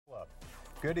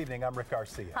Good evening. I'm Rick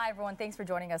Garcia. Hi, everyone. Thanks for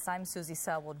joining us. I'm Suzie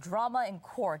Suh. Well, drama in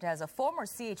court as a former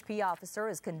CHP officer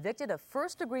is convicted of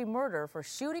first-degree murder for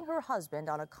shooting her husband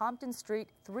on a Compton street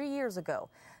 3 years ago.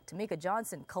 Tamika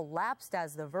Johnson collapsed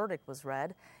as the verdict was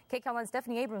read. KCAL9's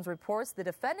Stephanie Abrams reports the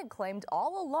defendant claimed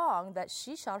all along that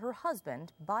she shot her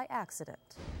husband by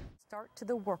accident. Start to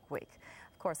the work week.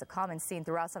 Of course, a common scene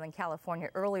throughout Southern California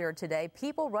earlier today.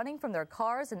 People running from their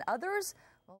cars and others.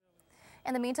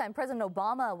 In the meantime, President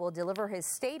Obama will deliver his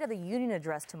State of the Union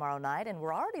address tomorrow night, and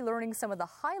we're already learning some of the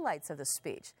highlights of the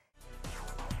speech.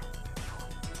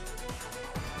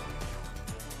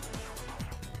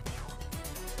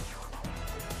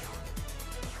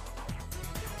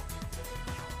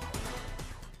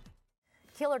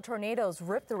 Killer tornadoes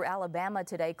ripped through Alabama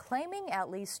today, claiming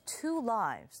at least 2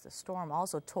 lives. The storm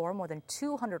also tore more than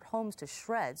 200 homes to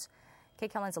shreds.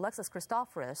 KCAL9's Alexis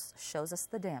Christoforous shows us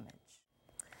the damage.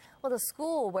 Well, the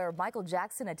school where Michael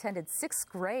Jackson attended 6th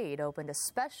grade opened a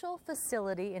special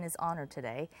facility in his honor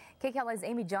today. KCAL's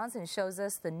Amy Johnson shows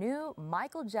us the new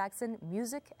Michael Jackson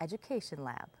Music Education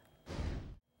Lab.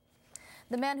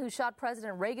 The man who shot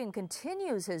President Reagan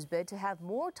continues his bid to have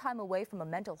more time away from a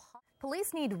mental hospital.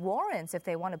 Police need warrants if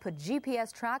they want to put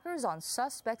GPS trackers on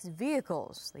suspects'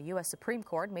 vehicles. The U.S. Supreme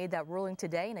Court made that ruling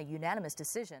today in a unanimous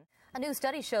decision. A new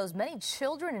study shows many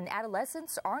children and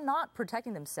adolescents are not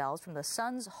protecting themselves from the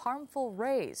sun's harmful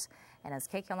rays. And as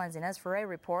KCAL9's Inez Ferrer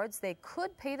reports, they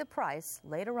could pay the price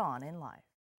later on in life.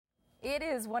 It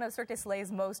is one of Cirque du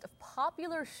Soleil's most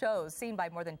popular shows, seen by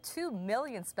more than 2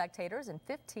 million spectators in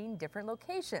 15 different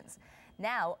locations.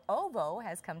 Now, OVO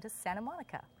has come to Santa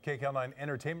Monica. KCAL9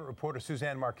 entertainment reporter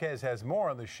Suzanne Marquez has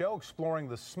more on the show, exploring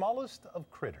the smallest of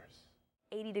critters.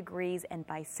 80 degrees, and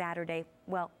by Saturday,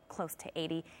 well, close to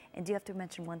 80. And do you have to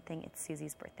mention one thing? It's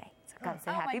Susie's birthday. So I've got to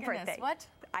say happy birthday. What?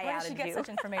 Where did she get such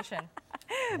information?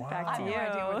 Wow. Back to you. I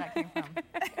have no idea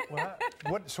where that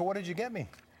came from. So what did you get me?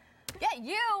 Yeah,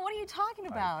 you. What are you talking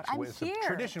about? I'm it's here. It's a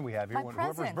tradition we have here.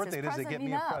 Whoever's birthday it is, they get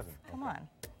me a present. Come on.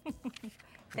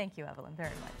 Thank you, Evelyn, very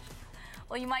much.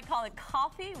 Well, you might call it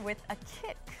coffee with a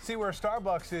kick. See where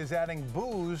Starbucks is adding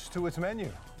booze to its menu.